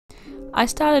I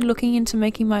started looking into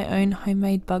making my own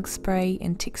homemade bug spray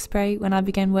and tick spray when I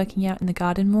began working out in the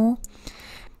garden more,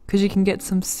 because you can get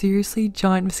some seriously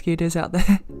giant mosquitoes out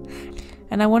there.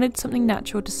 And I wanted something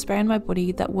natural to spray on my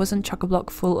body that wasn't chock-a-block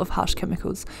full of harsh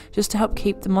chemicals, just to help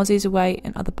keep the mozzies away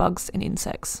and other bugs and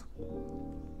insects.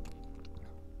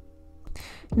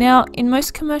 Now, in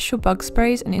most commercial bug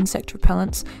sprays and insect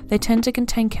repellents, they tend to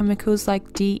contain chemicals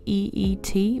like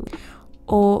DEET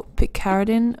or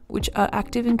picaridin, which are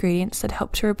active ingredients that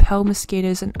help to repel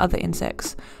mosquitoes and other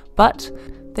insects, but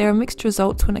there are mixed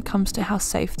results when it comes to how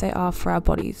safe they are for our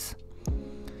bodies.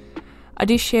 I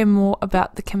do share more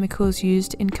about the chemicals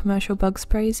used in commercial bug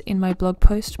sprays in my blog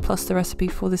post, plus the recipe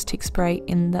for this tick spray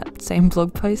in that same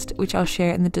blog post, which I'll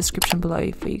share in the description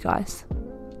below for you guys.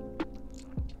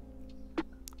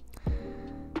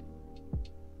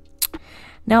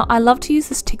 Now, I love to use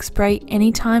this tick spray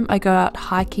anytime I go out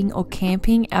hiking or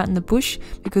camping out in the bush,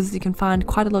 because you can find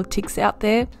quite a lot of ticks out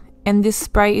there, and this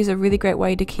spray is a really great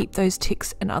way to keep those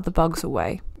ticks and other bugs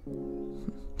away.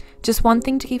 Just one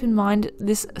thing to keep in mind,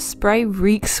 this spray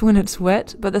reeks when it's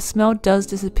wet, but the smell does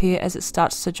disappear as it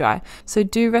starts to dry. So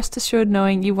do rest assured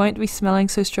knowing you won't be smelling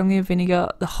so strongly of vinegar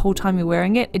the whole time you're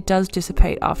wearing it. It does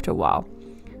dissipate after a while.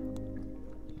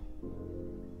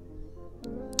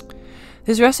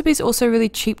 This recipe is also really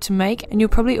cheap to make, and you'll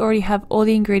probably already have all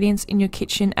the ingredients in your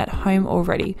kitchen at home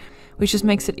already, which just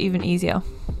makes it even easier.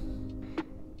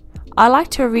 I like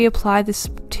to reapply this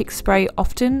tick spray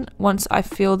often once I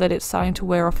feel that it's starting to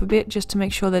wear off a bit, just to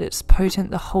make sure that it's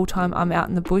potent the whole time I'm out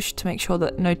in the bush, to make sure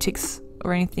that no ticks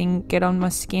or anything get on my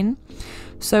skin.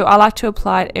 So I like to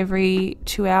apply it every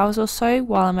 2 hours or so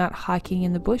while I'm out hiking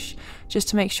in the bush, just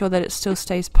to make sure that it still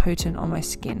stays potent on my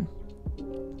skin.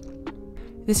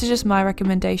 This is just my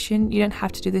recommendation. You don't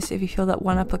have to do this if you feel that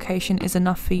one application is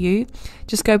enough for you.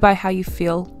 Just go by how you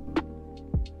feel.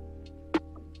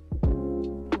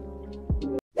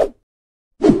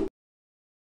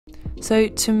 So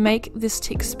to make this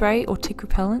tick spray or tick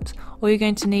repellent, all you're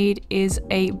going to need is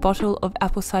a bottle of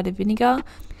apple cider vinegar,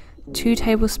 2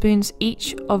 tablespoons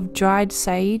each of dried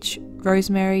sage,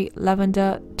 rosemary,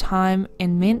 lavender, thyme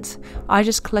and mint. I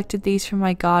just collected these from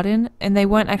my garden and they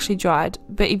weren't actually dried,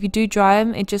 but if you do dry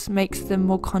them, it just makes them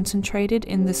more concentrated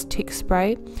in this tick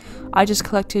spray. I just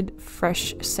collected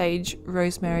fresh sage,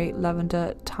 rosemary,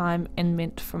 lavender, thyme and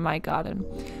mint from my garden,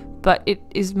 but it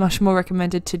is much more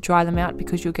recommended to dry them out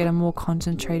because you'll get a more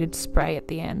concentrated spray at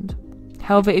the end.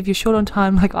 However, if you're short on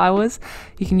time like I was,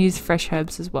 you can use fresh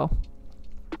herbs as well.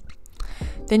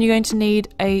 Then you're going to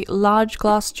need a large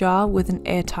glass jar with an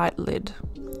airtight lid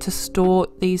to store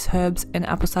these herbs and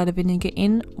apple cider vinegar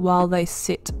in while they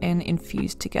sit and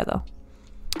infuse together.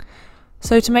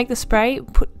 So to make the spray,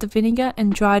 put the vinegar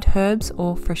and dried herbs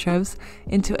or fresh herbs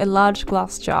into a large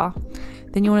glass jar.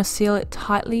 Then you want to seal it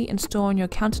tightly and store on your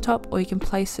countertop, or you can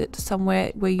place it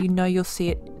somewhere where you know you'll see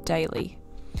it daily.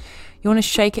 You want to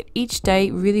shake it each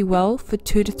day really well for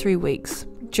 2 to 3 weeks.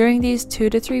 During these 2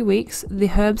 to 3 weeks, the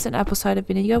herbs and apple cider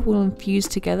vinegar will infuse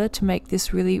together to make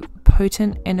this really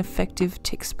potent and effective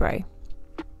tick spray.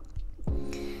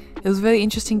 It was really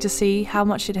interesting to see how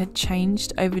much it had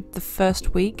changed over the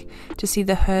first week, to see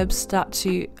the herbs start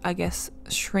to, I guess,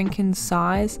 shrink in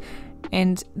size,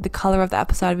 and the colour of the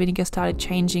apple cider vinegar started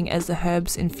changing as the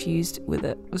herbs infused with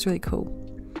it. It was really cool.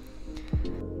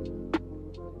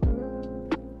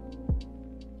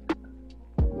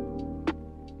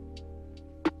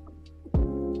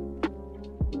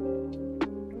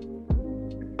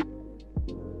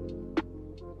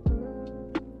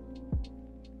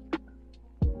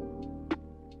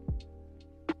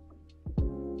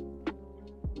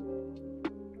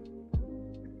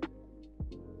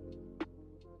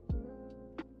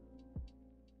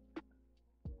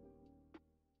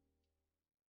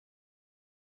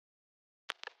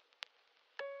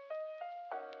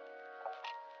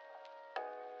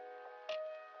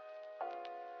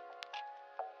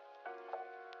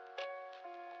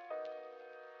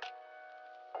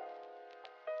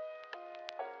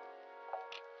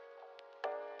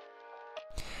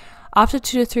 After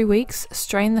 2 to 3 weeks,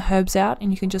 strain the herbs out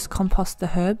and you can just compost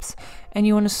the herbs, and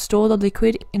you want to store the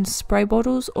liquid in spray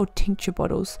bottles or tincture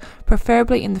bottles,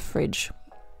 preferably in the fridge.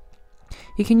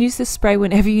 You can use this spray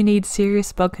whenever you need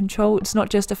serious bug control. It's not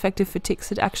just effective for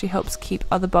ticks, it actually helps keep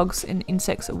other bugs and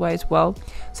insects away as well.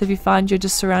 So if you find you're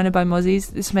just surrounded by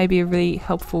mozzies, this may be a really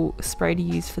helpful spray to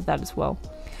use for that as well.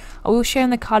 I will share in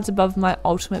the cards above my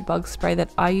ultimate bug spray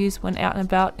that I use when out and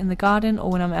about in the garden, or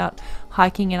when I'm out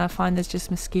hiking and I find there's just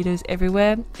mosquitoes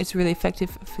everywhere. It's really effective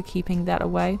for keeping that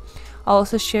away. I'll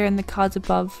also share in the cards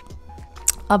above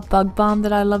a bug balm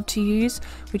that I love to use,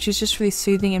 which is just really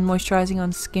soothing and moisturizing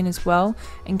on skin as well,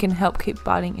 and can help keep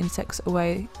biting insects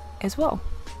away as well.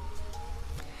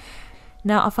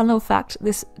 Now, a fun little fact,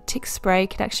 this tick spray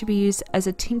can actually be used as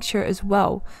a tincture as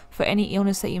well for any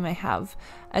illness that you may have,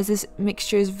 as this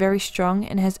mixture is very strong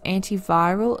and has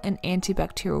antiviral and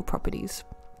antibacterial properties.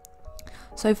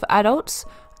 So for adults,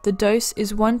 the dose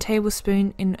is 1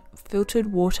 tablespoon in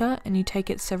filtered water, and you take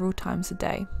it several times a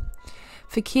day.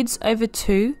 For kids over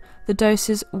 2, the dose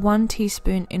is 1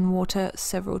 teaspoon in water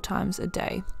several times a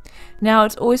day. Now,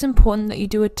 it's always important that you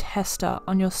do a tester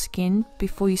on your skin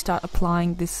before you start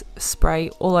applying this spray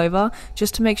all over,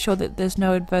 just to make sure that there's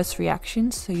no adverse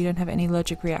reactions, so you don't have any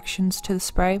allergic reactions to the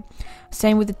spray.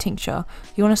 Same with the tincture.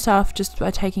 You want to start off just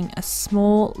by taking a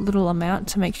small little amount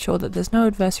to make sure that there's no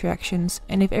adverse reactions,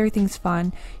 and if everything's fine,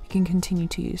 you can continue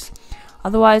to use.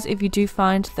 Otherwise, if you do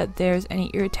find that there's any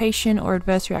irritation or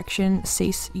adverse reaction,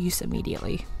 cease use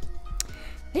immediately.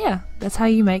 Yeah, that's how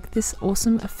you make this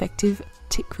awesome, effective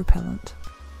tick repellent.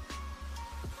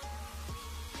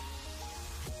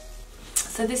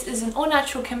 So this is an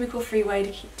all-natural, chemical-free way to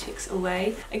keep ticks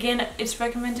away. Again, it's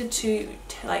recommended to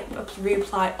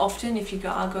reapply often if you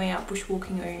are going out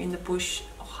bushwalking or you're in the bush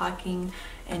or hiking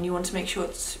and you want to make sure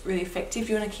it's really effective.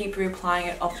 You want to keep reapplying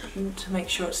it often to make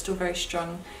sure it's still very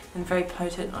strong and very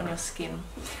potent on your skin.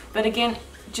 But again,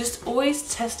 just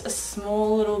always test a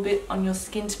small little bit on your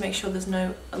skin to make sure there's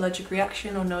no allergic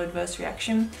reaction or no adverse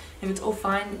reaction. If it's all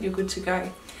fine, you're good to go.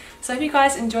 So I hope you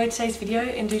guys enjoyed today's video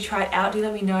and do try it out. Do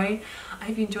let me know. I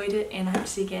hope you enjoyed it, and I hope to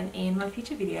see you again in my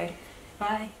future video.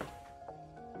 Bye.